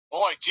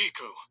Oi,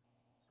 Deku.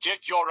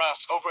 Get your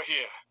ass over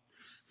here.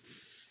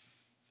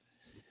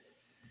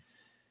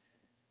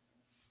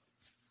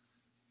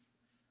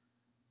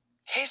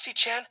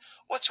 Casey-chan,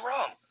 what's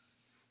wrong?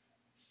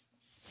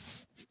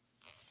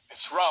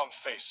 It's round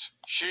face.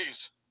 She.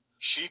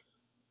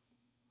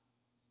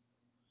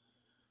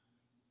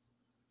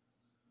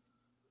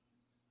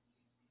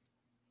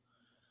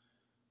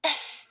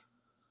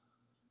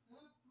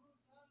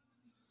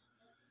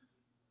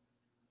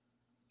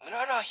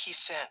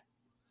 Uraraki-san.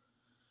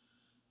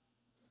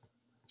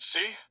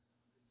 See?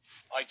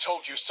 I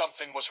told you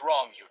something was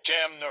wrong, you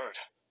damn nerd.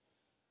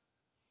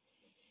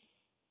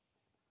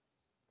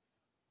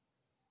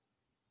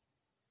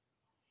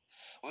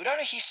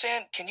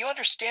 Uraraki-san, can you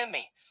understand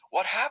me?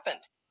 What happened?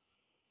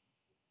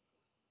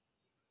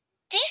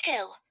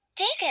 Deku!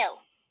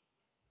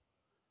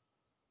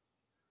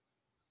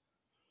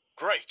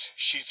 Great,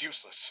 she's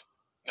useless.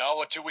 Now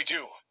what do we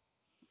do?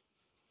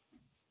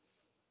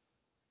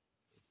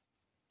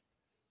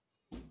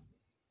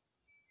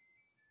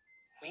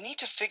 We need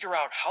to figure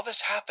out how this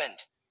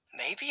happened.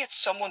 Maybe it's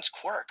someone's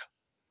quirk.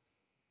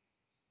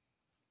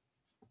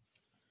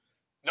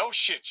 No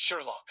shit,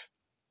 Sherlock.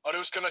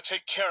 Haru's gonna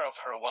take care of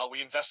her while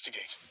we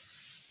investigate.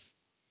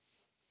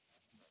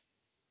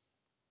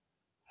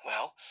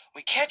 Well,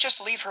 we can't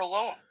just leave her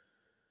alone.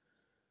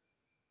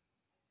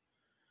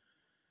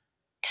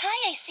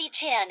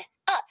 Kayase-chan,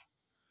 up!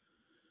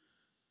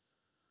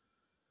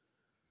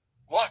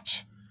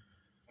 What?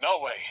 No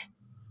way.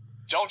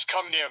 Don't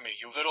come near me,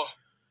 you little...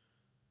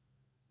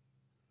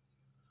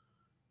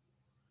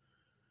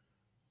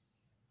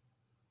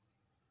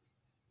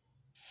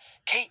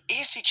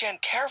 Casey-chan,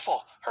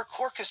 careful. Her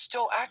quirk is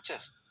still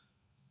active.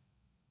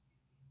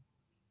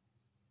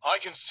 I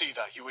can see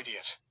that, you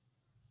idiot.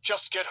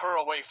 Just get her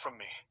away from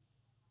me.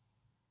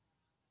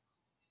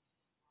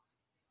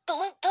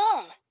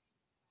 Boom!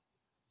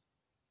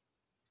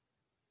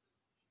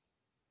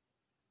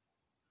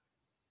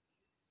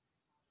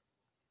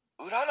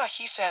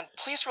 Uraraki-san,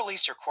 please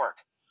release your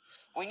quirk.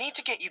 We need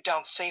to get you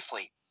down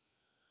safely.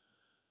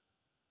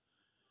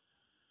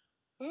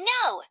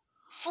 No!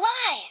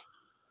 Fly!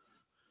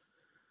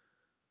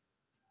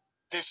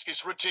 This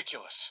is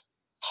ridiculous.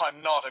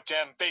 I'm not a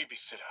damn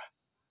babysitter.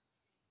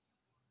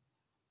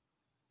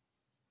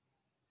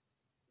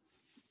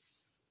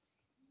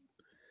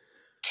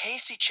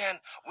 Casey-chan,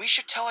 we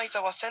should tell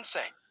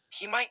Aizawa-sensei.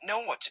 He might know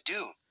what to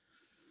do.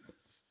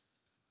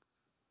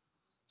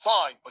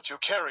 Fine, but you're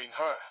carrying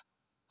her.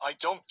 I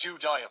don't do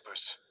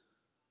diapers.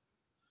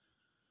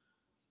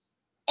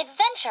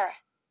 Adventure!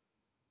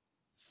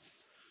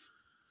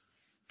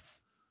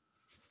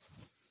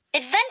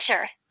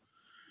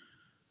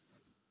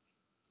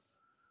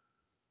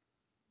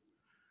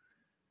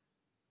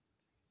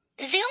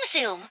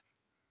 Zoom!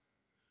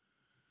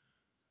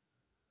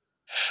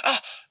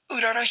 Ah,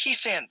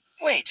 Uraraki-san,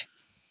 wait.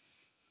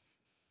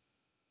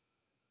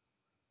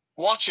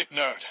 Watch it,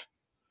 nerd.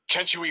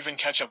 Can't you even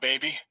catch a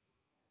baby?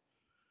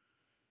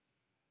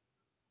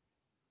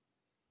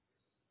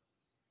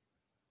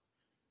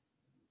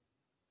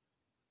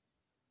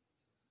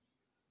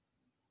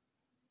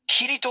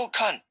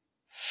 Kirito-kun,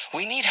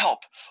 we need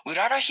help.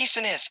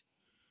 Uraraki-san is...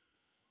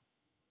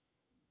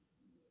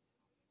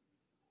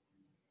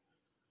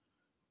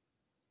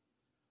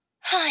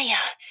 Hiya,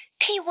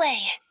 Kiwei.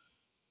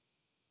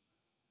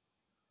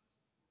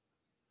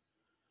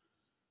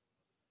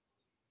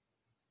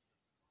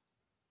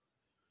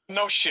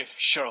 No shit,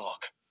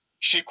 Sherlock.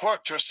 She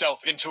quirked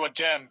herself into a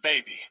damn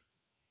baby.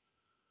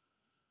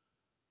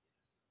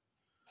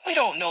 We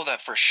don't know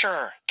that for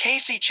sure.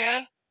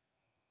 Casey-chan?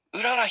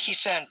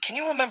 Uraraki-san, can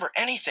you remember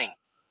anything?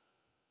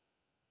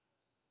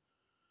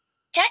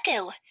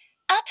 Deku,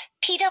 up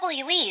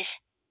PWEs.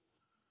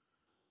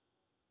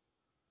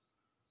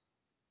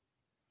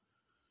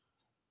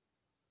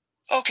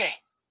 Okay,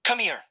 come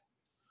here.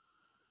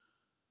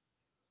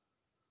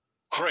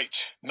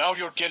 Great, now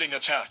you're getting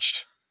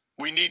attached.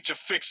 We need to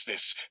fix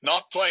this,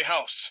 not play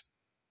house.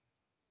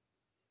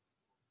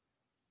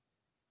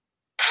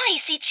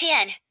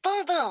 Kayase-chan,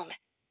 boom!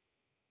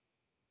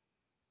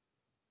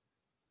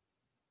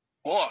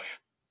 Why?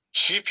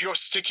 Keep your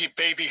sticky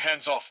baby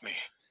hands off me.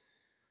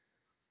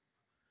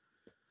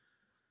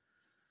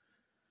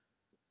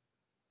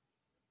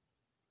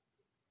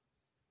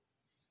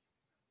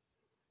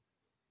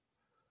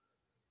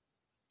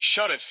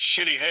 Shut it,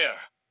 shitty hair.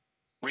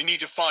 We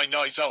need to find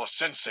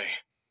Aizawa-sensei,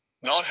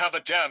 not have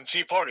a damn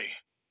tea party.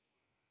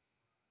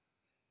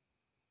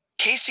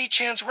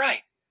 Casey-chan's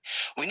right.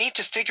 We need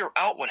to figure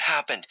out what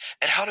happened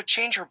and how to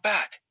change her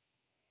back.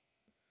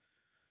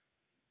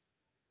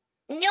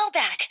 No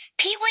back,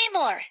 Pee-wee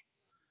more.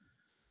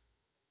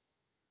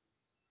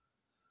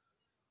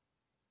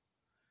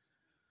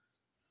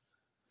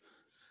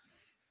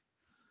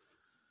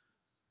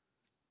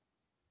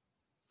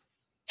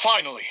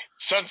 Finally,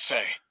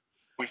 sensei.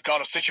 We've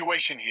got a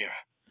situation here.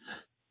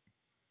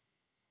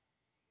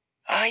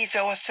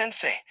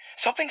 Aizawa-sensei,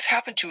 something's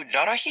happened to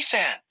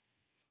Uraraki-san.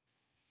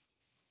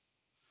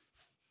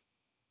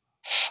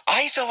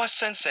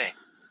 Aizawa-sensei,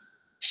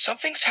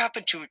 something's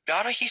happened to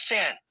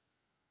Uraraki-san.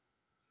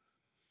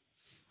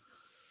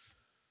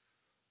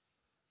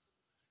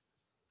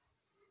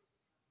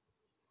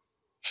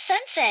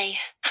 Sensei.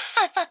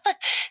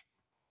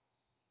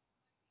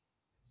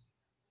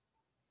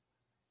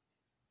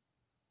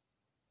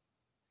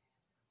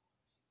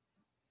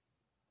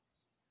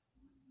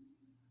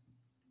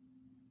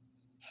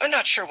 I'm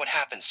not sure what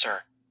happened,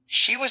 sir.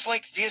 She was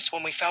like this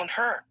when we found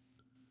her.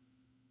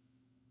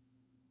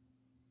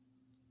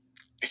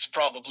 It's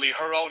probably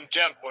her own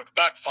damp work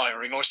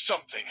backfiring or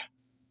something.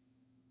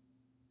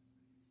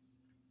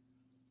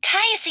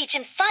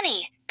 Kayasichin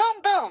funny.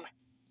 Boom boom.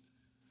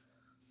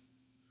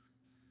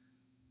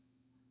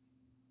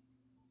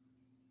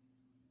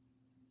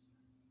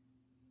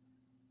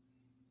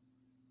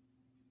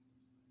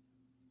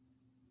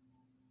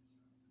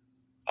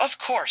 Of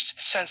course,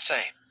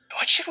 Sensei.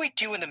 What should we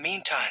do in the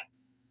meantime?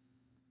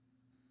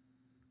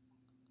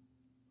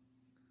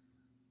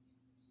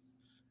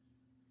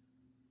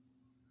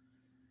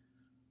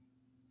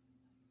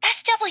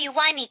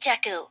 SWY me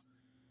Deku.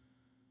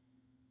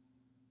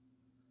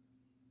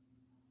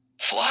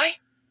 Fly?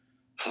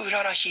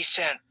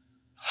 Urarahi-san,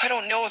 I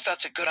don't know if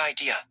that's a good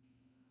idea.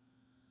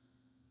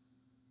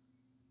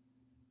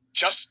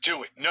 Just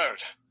do it,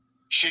 nerd.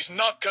 She's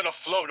not gonna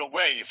float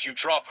away if you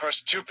drop her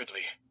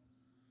stupidly.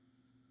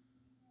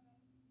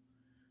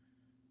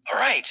 All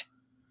right.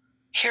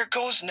 Here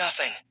goes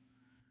nothing.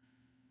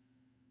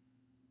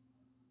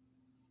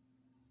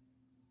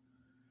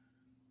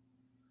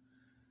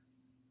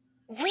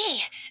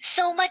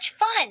 So much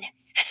fun.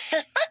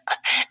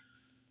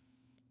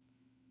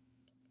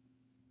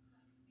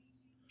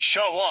 Show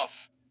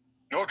off.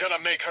 You're gonna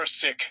make her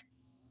sick.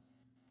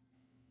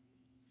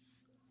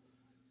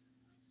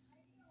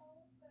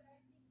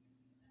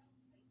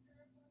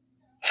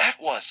 That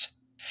was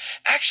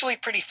actually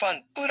pretty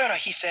fun,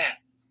 Urarahi-san.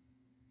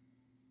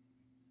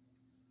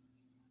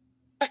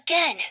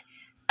 Again.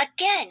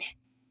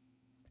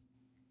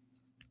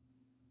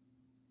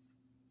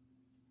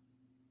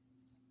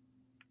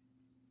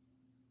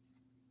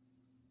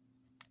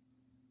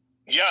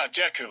 Yeah,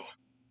 Deku.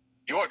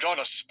 You're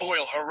gonna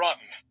spoil her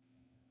rotten.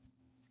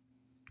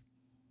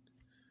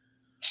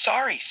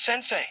 Sorry,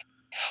 Sensei.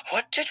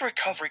 What did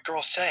Recovery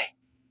Girl say?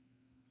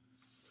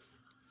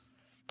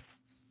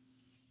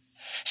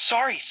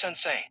 Sorry,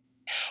 Sensei.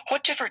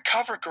 What did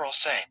Recovery Girl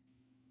say?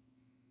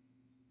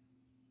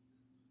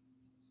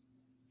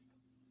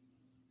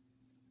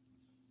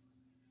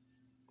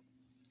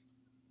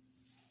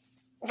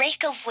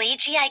 Rake of Way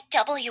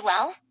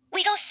GIWL?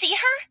 We go see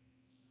her?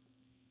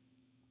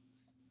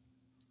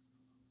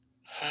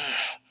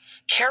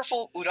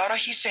 Careful,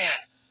 Urarahi-san.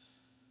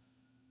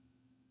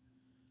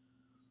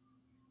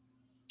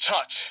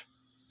 Tut.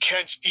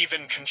 Can't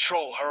even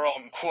control her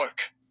own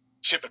quirk.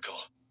 Typical.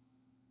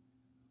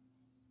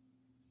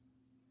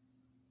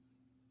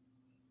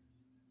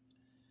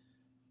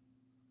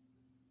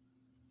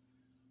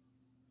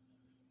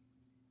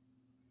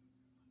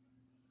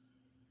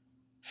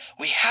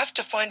 We have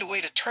to find a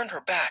way to turn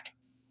her back.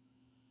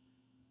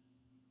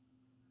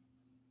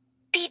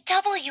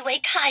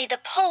 BWA Kai the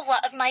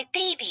Powa of my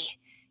baby.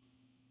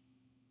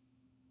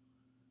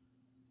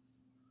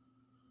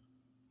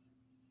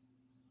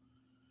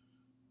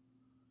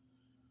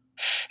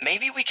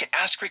 Maybe we could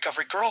ask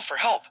Recovery Girl for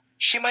help.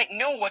 She might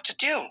know what to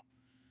do.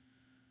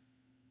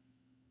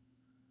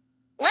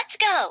 Let's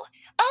go.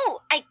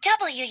 Oh, I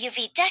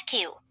WUV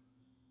Deku.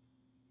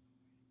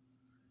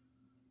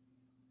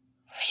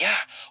 Yeah,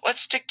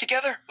 let's stick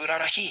together,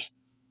 Urarahi.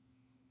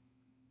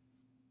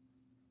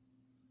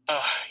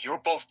 You're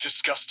both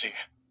disgusting.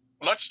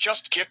 Let's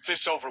just get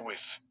this over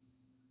with.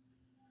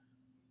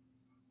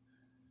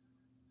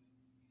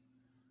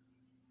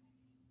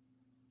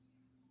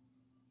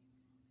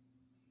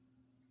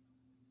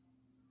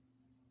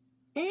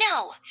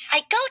 No,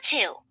 I go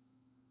to.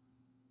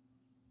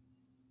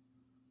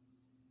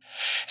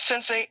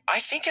 Sensei, I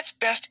think it's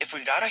best if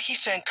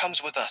Urarahi-san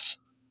comes with us.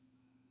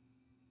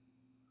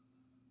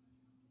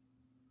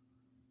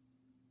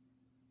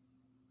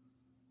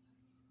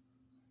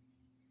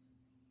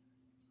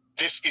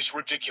 This is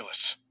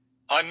ridiculous.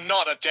 I'm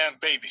not a damn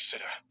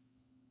babysitter.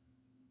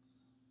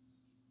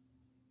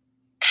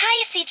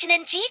 Kayasichin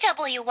and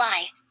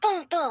GWY.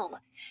 Boom boom.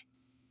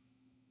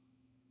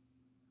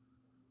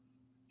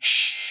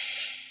 Shh.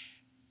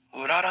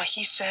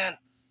 Urarahi-san.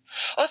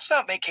 Let's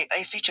not make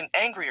Kayasichin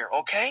angrier,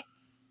 okay?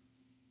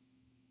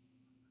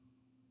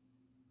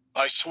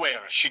 I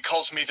swear, she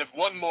calls me that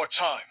one more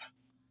time.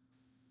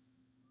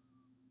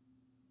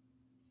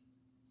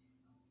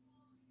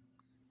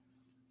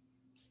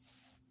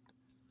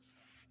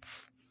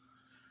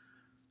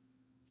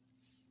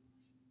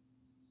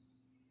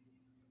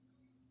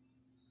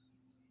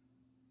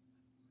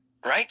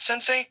 Right,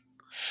 Sensei?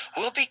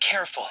 We'll be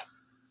careful.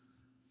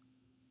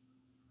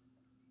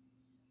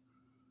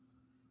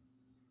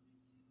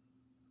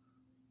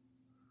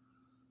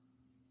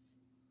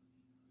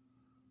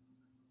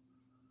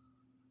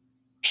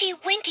 P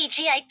Winky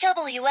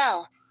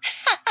GIWL.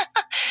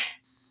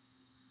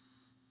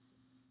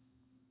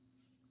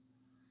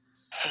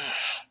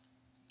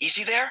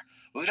 Easy there,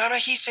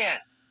 Urarahi-san.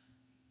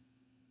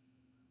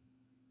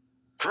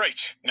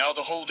 Great, now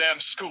the whole damn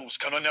school's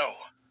gonna know.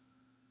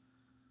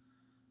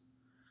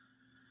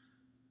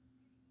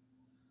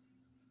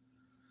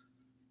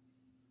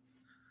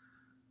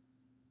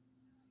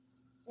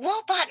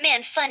 Wobot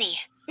Man funny.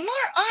 More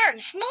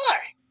arms, more.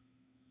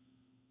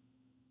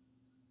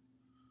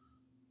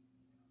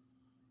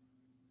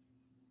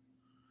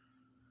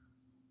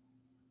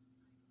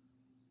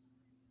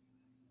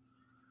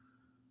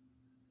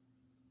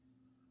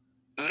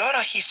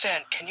 Urara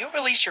Hisen, can you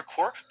release your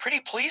quirk, pretty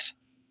please?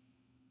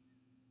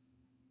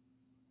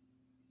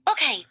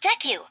 Okay,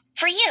 Deku,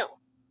 for you.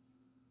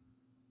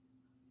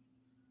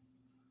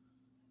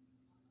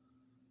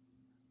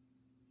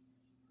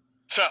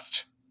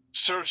 Theft.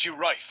 Serves you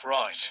right,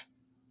 Rise.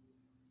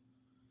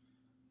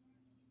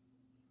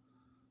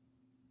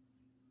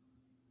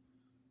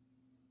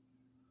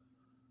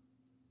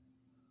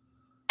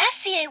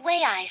 SCA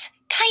Way Eyes,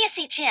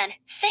 Kayase-chan,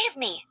 save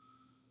me.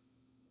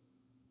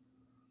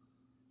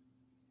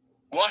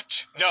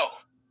 What? No.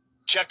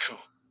 Jeku,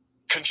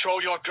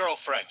 control your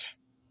girlfriend.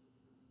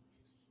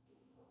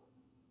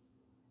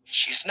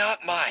 She's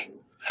not mine.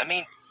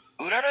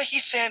 Urara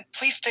Hisen,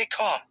 please stay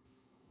calm.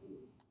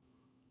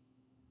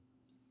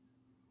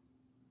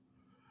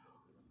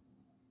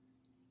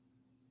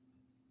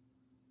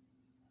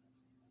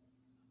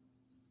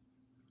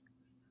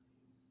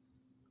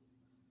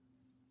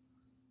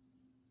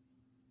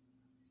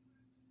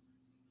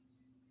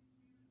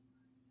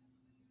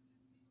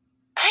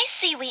 I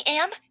see we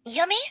am.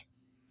 Yummy?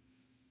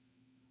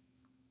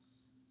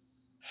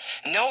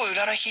 No,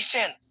 Urara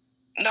Hisen.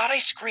 Not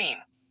ice cream.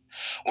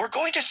 We're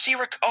going to see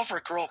Recover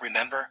Girl,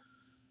 remember?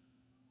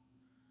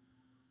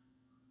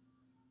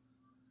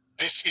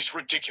 This is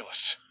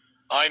ridiculous.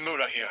 I'm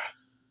Mura here.